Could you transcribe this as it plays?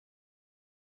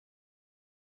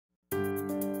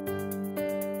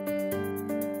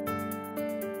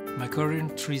My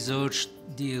current research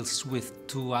deals with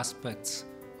two aspects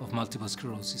of multiple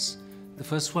sclerosis. The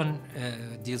first one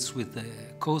deals with the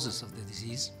causes of the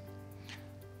disease.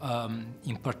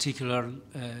 In particular,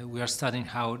 we are studying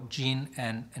how gene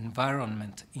and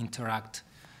environment interact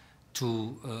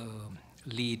to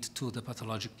lead to the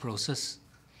pathologic process.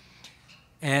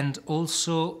 And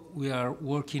also, we are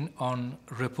working on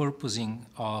repurposing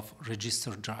of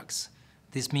registered drugs.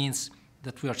 This means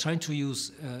that we are trying to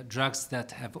use drugs that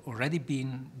have already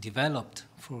been developed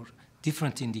for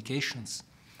different indications.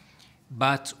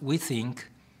 But we think,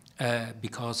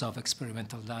 because of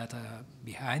experimental data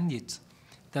behind it,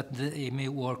 that they may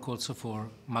work also for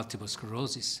multiple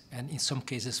sclerosis, and in some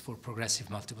cases for progressive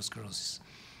multiple sclerosis.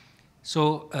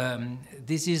 So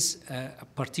this is a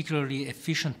particularly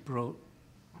efficient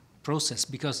process,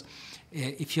 because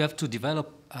if you have to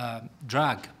develop a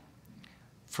drug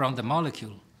from the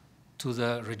molecule to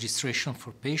the registration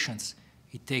for patients,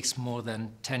 it takes more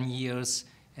than 10 years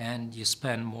and you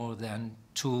spend more than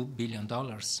 $2 billion,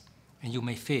 and you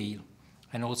may fail.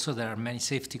 And also there are many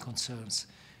safety concerns.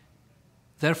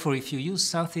 Therefore, if you use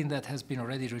something that has been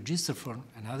already registered for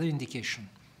another indication,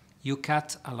 you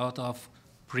cut a lot of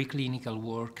preclinical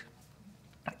work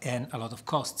and a lot of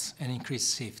costs and increase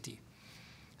safety.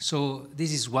 So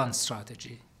this is one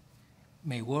strategy.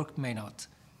 May work, may not,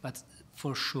 but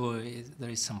for sure there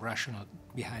is some rationale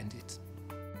behind it.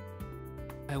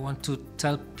 I want to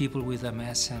tell people with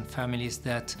MS and families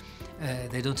that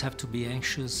they don't have to be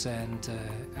anxious and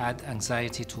add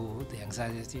anxiety to the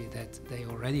anxiety that they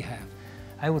already have.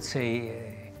 I would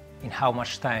say, in how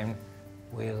much time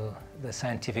will the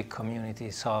scientific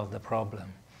community solve the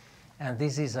problem? And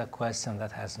this is a question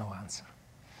that has no answer.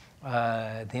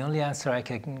 The only answer I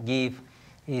can give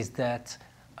is that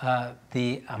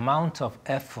the amount of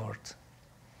effort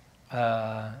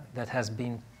that has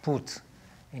been put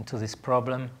into this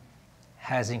problem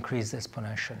has increased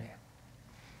exponentially.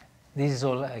 This is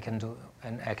all I can do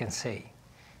and I can say.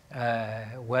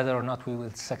 Whether or not we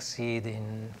will succeed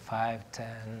in 5, 10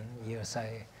 years,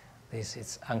 this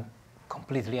is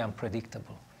completely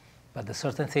unpredictable. But the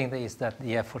certain thing is that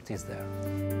the effort is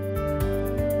there.